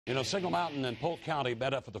You know, Signal Mountain and Polk County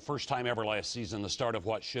met up for the first time ever last season, the start of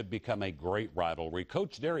what should become a great rivalry.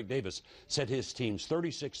 Coach Derek Davis said his team's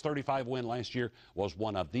 36-35 win last year was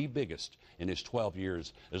one of the biggest in his 12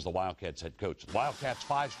 years as the Wildcats head coach. The Wildcats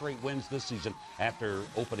 5 straight wins this season after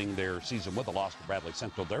opening their season with a loss to Bradley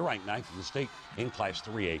Central. They're ranked 9th in the state in Class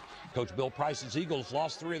 3A. Coach Bill Price's Eagles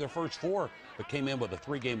lost 3 of their first 4, but came in with a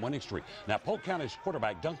 3-game winning streak. Now, Polk County's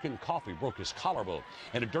quarterback Duncan Coffey broke his collarbone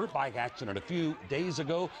in a dirt bike accident a few days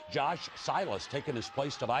ago. Josh Silas taking his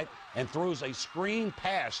place tonight and throws a screen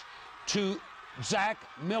pass to Zach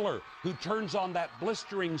Miller, who turns on that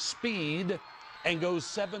blistering speed and goes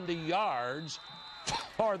 70 yards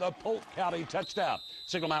for the Polk County touchdown.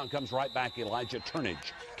 Signal Mountain comes right back. Elijah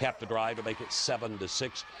Turnage capped the drive to make it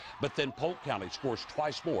 7-6. But then Polk County scores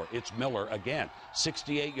twice more. It's Miller again.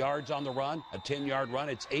 68 yards on the run, a 10-yard run.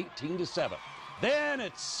 It's 18-7. Then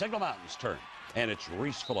it's Signal Mountain's turn, and it's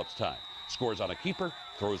Reese Phillips' time. Scores on a keeper,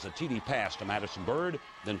 throws a TD pass to Madison Bird,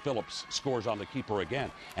 then Phillips scores on the keeper again.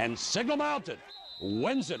 And Signal Mountain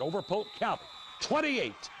wins it over Polk County,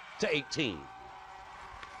 28-18.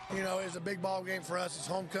 You know, it's a big ball game for us. It's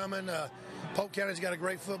homecoming. Polk County's got a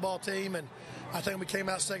great football team, and I think we came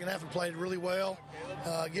out second half and played really well.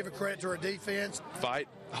 Give a credit to our defense. Fight,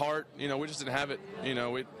 heart, you know, we just didn't have it. You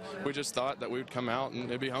know, we just thought that we would come out and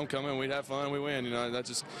it'd be homecoming, we'd have fun, we win. You know, that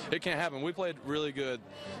just, it can't happen. We played really good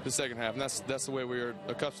the second half, and that's the way we were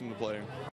accustomed to playing.